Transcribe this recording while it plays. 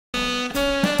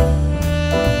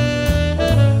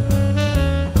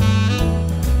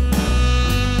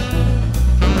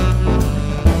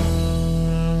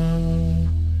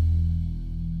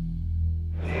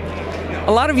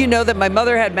A lot of you know that my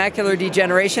mother had macular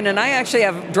degeneration, and I actually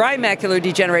have dry macular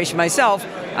degeneration myself.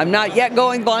 I'm not yet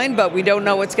going blind, but we don't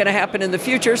know what's going to happen in the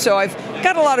future, so I've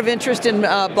got a lot of interest in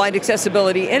blind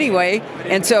accessibility anyway,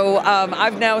 and so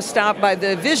I've now stopped by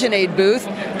the VisionAid booth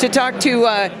to talk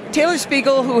to Taylor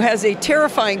Speegle, who has a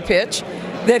terrifying pitch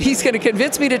that he's going to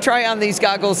convince me to try on these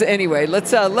goggles anyway.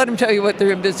 Let's let him tell you what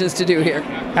they're in business to do here.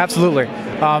 Absolutely.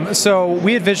 So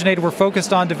we at VisionAid, we're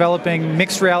focused on developing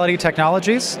mixed reality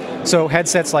technologies, so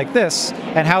headsets like this,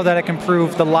 and how that can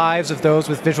improve the lives of those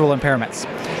with visual impairments.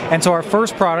 And so our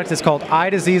first product is called Eye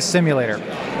Disease Simulator.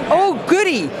 Oh,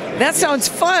 goody! That sounds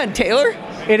fun, Taylor.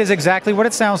 It is exactly what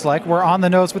it sounds like. We're on the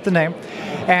nose with the name.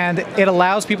 And it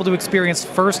allows people to experience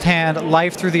firsthand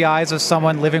life through the eyes of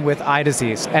someone living with eye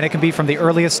disease. And it can be from the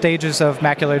earliest stages of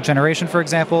macular degeneration, for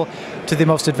example, to the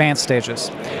most advanced stages.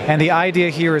 And the idea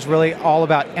here is really all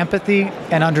about empathy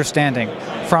and understanding.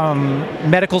 From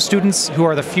medical students who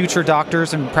are the future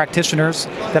doctors and practitioners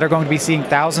that are going to be seeing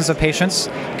thousands of patients,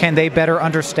 can they better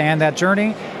understand that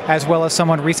journey, as well as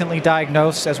someone recently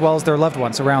diagnosed, as well as their loved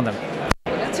ones around them.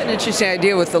 That's an interesting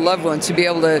idea with the loved ones, to be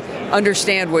able to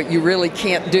understand what you really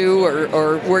can't do,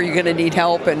 or where you're going to need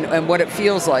help, and what it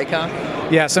feels like, huh?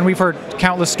 Yes, and we've heard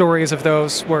countless stories of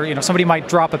those where somebody might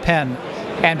drop a pen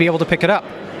and be able to pick it up,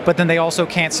 but then they also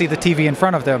can't see the TV in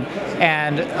front of them,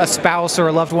 and a spouse or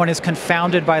a loved one is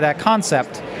confounded by that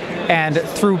concept, and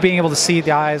through being able to see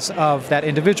the eyes of that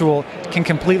individual can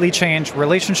completely change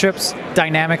relationships,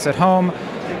 dynamics at home.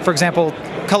 For example,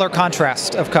 color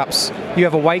contrast of cups. You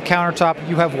have a white countertop,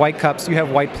 you have white cups, you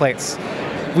have white plates.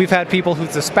 We've had people who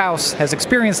the spouse has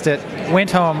experienced it,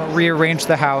 went home, rearranged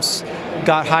the house,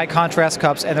 got high contrast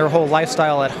cups, and their whole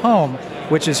lifestyle at home,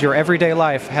 which is your everyday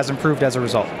life, has improved as a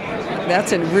result.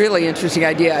 That's a really interesting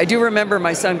idea. I do remember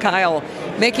my son Kyle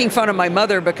making fun of my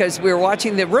mother because we were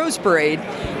watching the Rose Parade,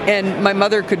 and my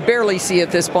mother could barely see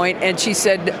at this point, and she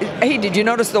said, "Hey, did you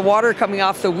notice the water coming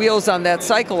off the wheels on that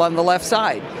cycle on the left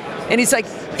side?" And he's like,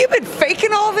 "You've been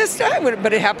faking all this time."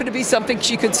 But it happened to be something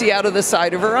she could see out of the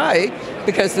side of her eye,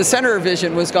 because the center of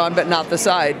vision was gone, but not the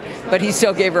side. But he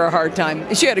still gave her a hard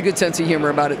time. She had a good sense of humor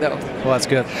about it, though. Well, that's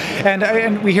good.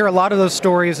 And we hear a lot of those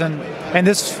stories, and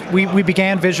we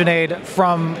began VisionAid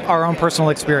from our own personal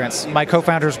experience. My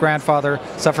co-founder's grandfather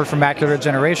suffered from macular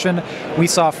degeneration. We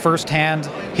saw firsthand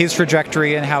his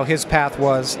trajectory and how his path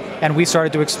was, and we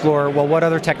started to explore, well, what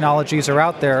other technologies are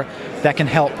out there that can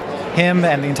help him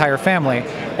and the entire family.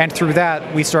 And through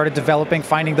that, we started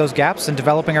finding those gaps and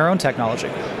developing our own technology.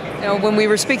 Now, when we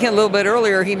were speaking a little bit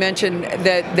earlier, he mentioned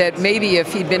that maybe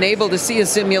if he'd been able to see a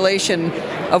simulation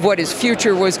of what his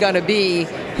future was going to be,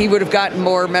 he would have gotten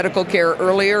more medical care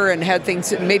earlier and had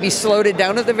things maybe slowed it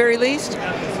down at the very least?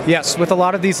 Yes, with a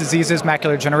lot of these diseases,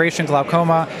 macular degeneration,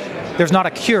 glaucoma, there's not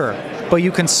a cure, but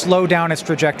you can slow down its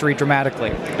trajectory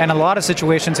dramatically. And in a lot of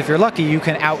situations, if you're lucky, you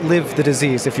can outlive the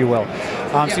disease, if you will.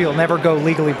 So you'll never go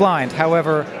legally blind.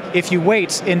 However, if you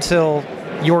wait until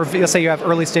let's say you have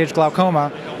early stage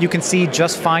glaucoma, you can see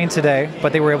just fine today,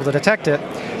 but they were able to detect it.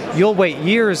 You'll wait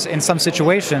years in some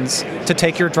situations to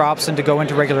take your drops and to go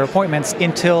into regular appointments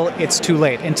until it's too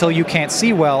late, until you can't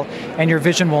see well, and your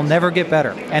vision will never get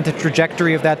better. And the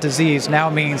trajectory of that disease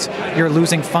now means you're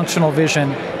losing functional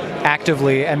vision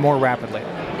actively and more rapidly.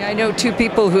 I know two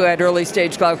people who had early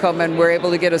stage glaucoma and were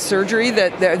able to get a surgery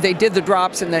that they did the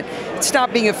drops and that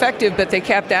stopped being effective, but they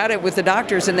kept at it with the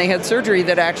doctors, and they had surgery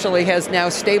that actually has now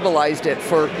stabilized it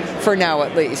for now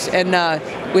at least. And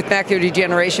with macular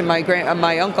degeneration,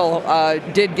 my uncle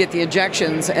did get the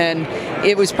injections, and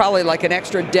it was probably like an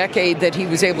extra decade that he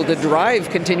was able to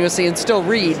drive continuously and still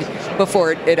read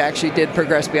before it actually did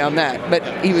progress beyond that. But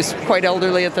he was quite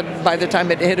elderly by the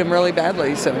time it hit him really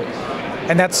badly. So.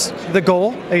 And that's the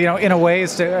goal, in a way,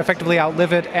 is to effectively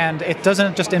outlive it. And it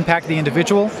doesn't just impact the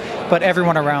individual, but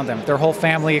everyone around them, their whole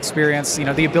family experience,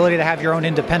 the ability to have your own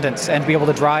independence and be able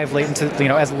to drive late into,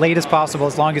 as late as possible,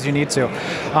 as long as you need to.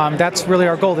 That's really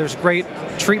our goal. There's great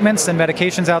treatments and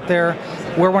medications out there.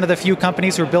 We're one of the few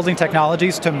companies who are building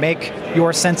technologies to make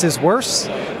your senses worse,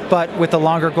 but with the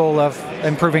longer goal of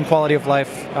improving quality of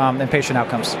life and patient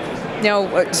outcomes.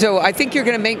 Now, so I think you're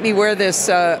going to make me wear this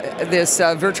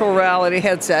virtual reality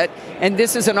headset, and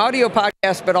this is an audio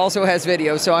podcast but also has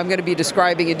video, so I'm going to be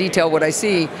describing in detail what I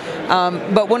see.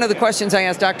 But one of the questions I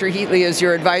asked Dr. Heatley as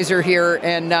your advisor here,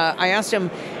 and I asked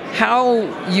him how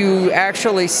you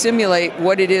actually simulate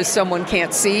what it is someone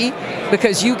can't see,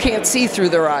 because you can't see through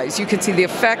their eyes. You can see the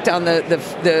effect on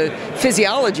the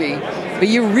physiology, but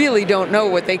you really don't know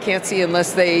what they can't see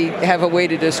unless they have a way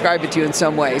to describe it to you in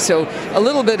some way. So a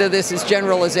little bit of this is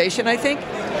generalization, I think.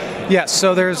 Yes,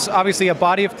 so there's obviously a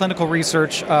body of clinical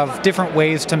research of different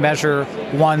ways to measure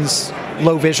one's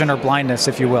low vision or blindness,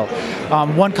 if you will.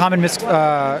 One common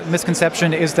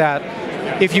misconception is that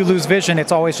if you lose vision,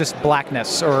 it's always just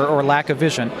blackness or lack of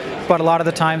vision. But a lot of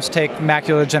the times, take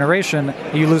macular degeneration,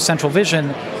 you lose central vision,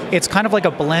 it's kind of like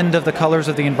a blend of the colors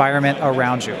of the environment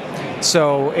around you.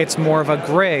 So it's more of a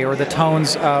gray, or the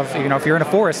tones of, if you're in a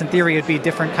forest, in theory, it'd be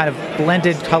different kind of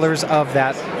blended colors of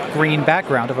that green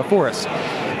background of a forest.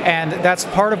 And that's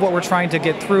part of what we're trying to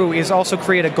get through, is also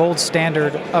create a gold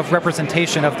standard of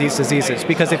representation of these diseases.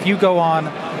 Because if you go on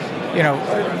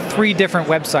 3 different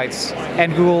websites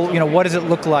and Google, what does it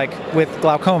look like with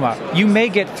glaucoma, you may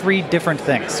get 3 different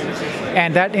things.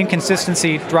 And that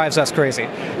inconsistency drives us crazy,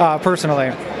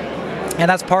 personally. And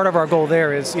that's part of our goal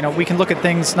there is, we can look at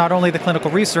things, not only the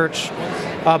clinical research,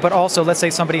 but also, let's say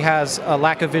somebody has a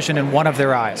lack of vision in one of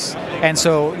their eyes. And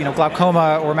so,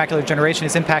 glaucoma or macular degeneration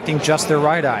is impacting just their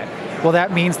right eye. Well,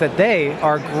 that means that they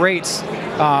are a great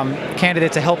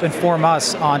candidate to help inform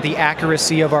us on the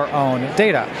accuracy of our own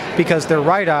data, because their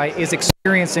right eye is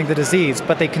experiencing the disease,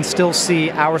 but they can still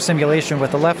see our simulation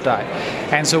with the left eye.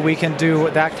 And so we can do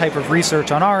that type of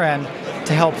research on our end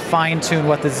to help fine-tune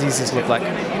what the diseases look like.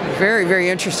 Very, very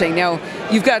interesting. Now,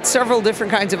 you've got several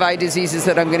different kinds of eye diseases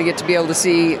that I'm going to get to be able to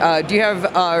see. Do you have,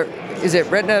 is it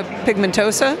retina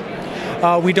pigmentosa?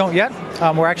 We don't yet.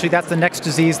 That's the next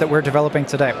disease that we're developing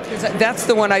today. That's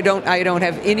the one I don't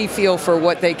have any feel for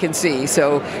what they can see.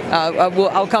 So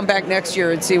I'll come back next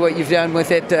year and see what you've done with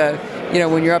it.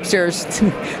 When you're upstairs,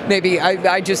 maybe.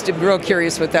 I just am real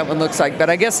curious what that one looks like.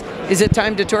 But I guess, is it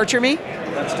time to torture me?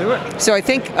 Let's do it. So I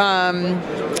think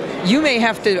you may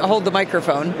have to hold the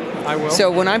microphone. I will. So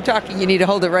when I'm talking, you need to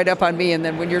hold it right up on me, and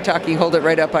then when you're talking, hold it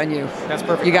right up on you. That's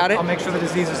perfect. You got it? I'll make sure the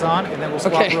disease is on, and then we'll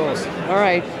swap roles. All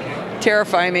right.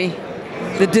 Terrify me.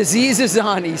 The disease is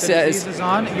on, he says. The disease is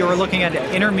on. You're looking at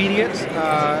intermediate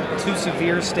to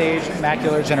severe stage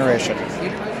macular degeneration.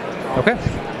 Okay.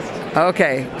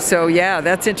 Okay. So yeah,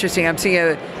 that's interesting. I'm seeing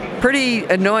a pretty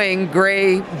annoying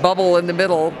gray bubble in the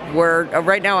middle where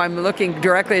right now I'm looking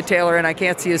directly at Taylor and I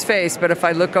can't see his face, but if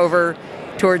I look over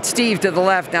towards Steve to the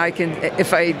left, now I can,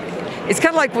 it's kind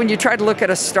of like when you try to look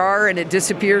at a star and it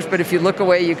disappears, but if you look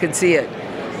away, you can see it.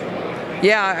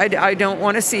 Yeah, I don't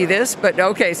want to see this, but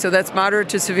okay, so that's moderate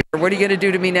to severe. What are you going to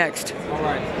do to me next? All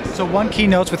right. So one key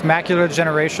note with macular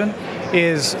degeneration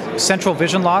is central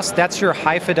vision loss. That's your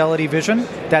high fidelity vision.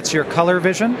 That's your color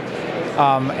vision.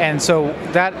 And so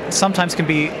that sometimes can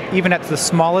be, even at the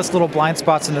smallest little blind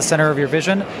spots in the center of your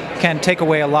vision, can take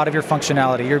away a lot of your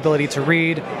functionality, your ability to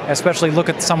read, especially look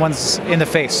at someone's in the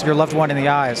face, your loved one in the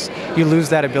eyes. You lose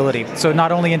that ability. So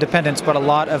not only independence, but a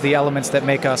lot of the elements that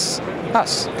make us,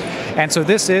 us. And so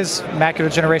this is macular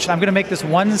degeneration. I'm going to make this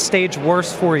one stage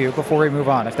worse for you before we move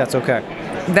on, if that's okay.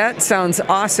 That sounds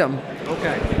awesome.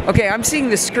 Okay. Okay, I'm seeing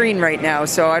the screen right now,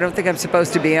 so I don't think I'm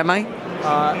supposed to be, am I?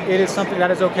 It is something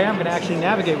that is okay. I'm going to actually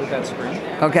navigate with that screen.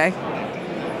 Okay.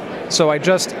 So I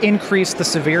just increased the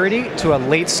severity to a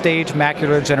late stage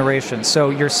macular degeneration. So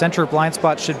your center blind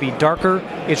spot should be darker,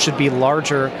 it should be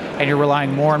larger, and you're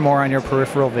relying more and more on your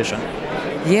peripheral vision.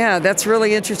 Yeah, that's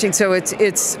really interesting. So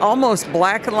it's almost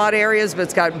black in a lot of areas, but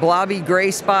it's got blobby gray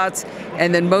spots,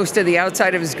 and then most of the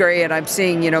outside of it is gray, and I'm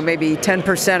seeing, maybe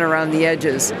 10% around the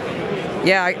edges.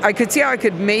 Yeah, I could see how I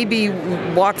could maybe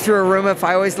walk through a room if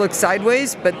I always look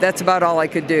sideways, but that's about all I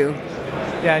could do.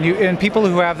 Yeah, and people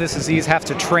who have this disease have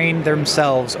to train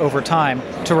themselves over time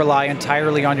to rely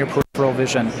entirely on your peripheral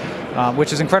vision,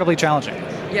 which is incredibly challenging.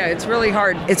 Yeah, it's really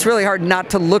hard. It's really hard not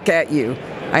to look at you.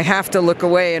 I have to look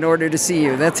away in order to see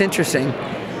you. That's interesting.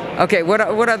 Okay,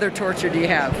 what other torture do you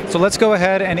have? So let's go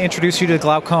ahead and introduce you to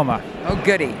glaucoma. Oh,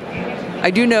 goody. I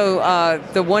do know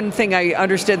the one thing I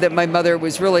understood that my mother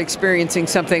was really experiencing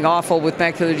something awful with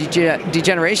macular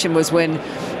degeneration was when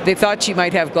they thought she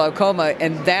might have glaucoma,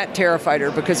 and that terrified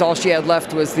her because all she had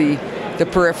left was the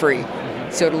periphery.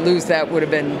 So to lose that would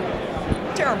have been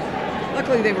terrible.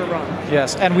 Luckily, they were wrong.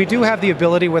 Yes, and we do have the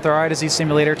ability with our eye disease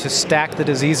simulator to stack the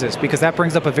diseases, because that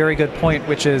brings up a very good point,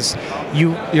 which is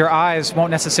your eyes won't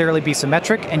necessarily be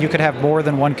symmetric, and you could have more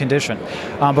than one condition.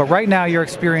 But right now, you're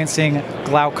experiencing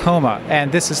glaucoma,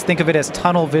 and this is, think of it as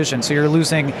tunnel vision, so you're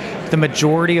losing the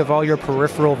majority of all your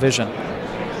peripheral vision.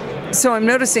 So I'm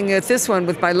noticing with this one,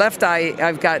 with my left eye,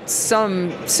 I've got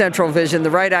some central vision. The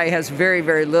right eye has very,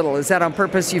 very little. Is that on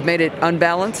purpose? You've made it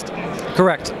unbalanced?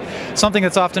 Correct. Something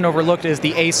that's often overlooked is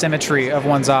the asymmetry of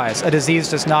one's eyes. A disease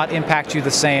does not impact you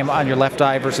the same on your left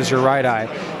eye versus your right eye.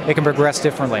 It can progress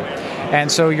differently. And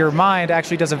so your mind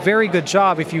actually does a very good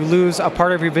job. If you lose a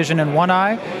part of your vision in one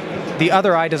eye, the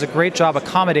other eye does a great job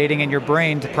accommodating in your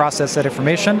brain to process that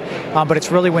information. But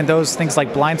it's really when those things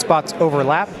like blind spots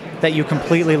overlap that you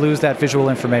completely lose that visual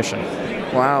information.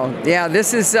 Wow. Yeah,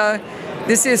 this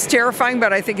is terrifying,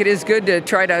 but I think it is good to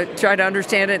try to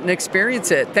understand it and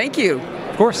experience it. Thank you.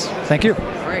 Of course. Thank you.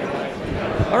 All right.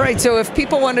 All right, so if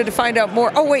people wanted to find out more,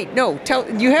 oh wait, no,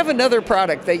 you have another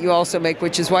product that you also make,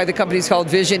 which is why the company's called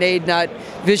VisionAid, not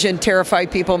Vision Terrify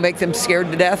People, Make Them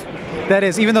Scared to Death. That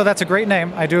is, even though that's a great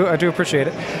name, I do appreciate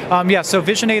it. Yeah, so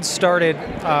VisionAid started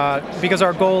because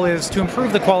our goal is to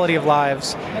improve the quality of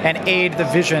lives and aid the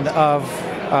vision of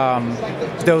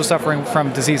those suffering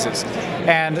from diseases.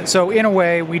 And so in a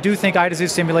way, we do think eye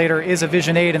disease stimulator is a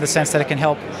vision aid in the sense that it can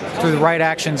help, through the right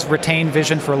actions, retain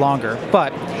vision for longer.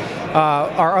 But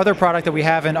our other product that we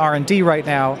have in R&D right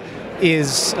now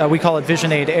is, we call it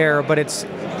VisionAid Air, but it's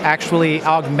actually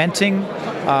augmenting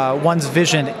one's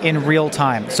vision in real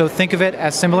time. So think of it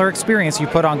as similar experience you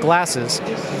put on glasses,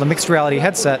 the mixed reality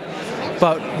headset,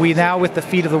 but we now, with the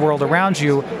feet of the world around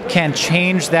you, can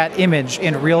change that image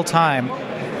in real time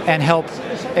and help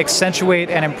accentuate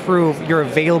and improve your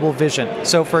available vision.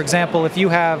 So for example, if you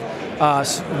have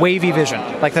wavy vision,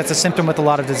 like that's a symptom with a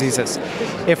lot of diseases,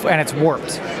 and it's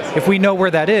warped, if we know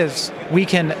where that is, we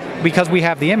can, because we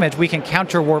have the image, we can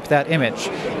counter warp that image.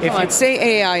 Come on,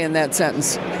 say AI in that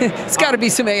sentence. It's got to be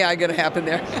some AI going to happen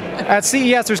there. At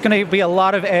CES, there's going to be a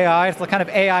lot of AI, it's kind of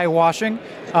AI washing.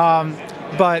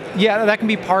 But yeah, that can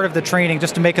be part of the training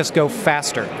just to make us go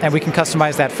faster, and we can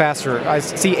customize that faster. I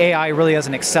see AI really as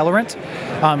an accelerant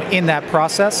in that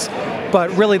process, but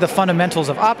really the fundamentals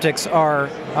of optics are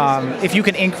if you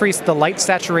can increase the light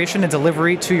saturation and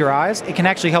delivery to your eyes, it can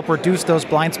actually help reduce those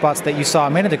blind spots that you saw a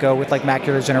minute ago with like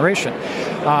macular degeneration.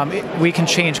 We can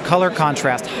change color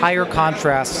contrast, higher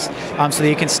contrasts, so that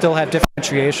you can still have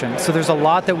differentiation. So there's a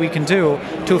lot that we can do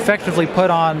to effectively put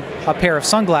on a pair of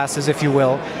sunglasses, if you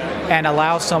will, and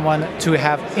allow someone to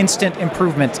have instant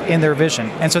improvement in their vision.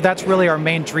 And so that's really our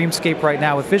main dreamscape right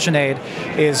now with VisionAid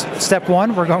is step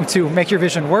one, we're going to make your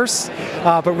vision worse,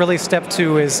 but really step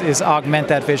two is augment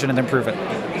that vision and improve it.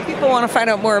 If people want to find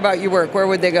out more about your work, where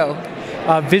would they go?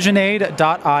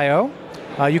 VisionAid.io.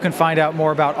 You can find out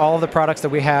more about all of the products that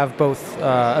we have both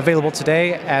available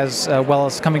today as well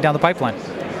as coming down the pipeline.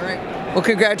 All right. Well,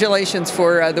 congratulations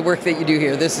for the work that you do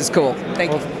here. This is cool.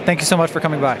 Thank you. Thank you so much for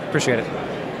coming by. Appreciate it.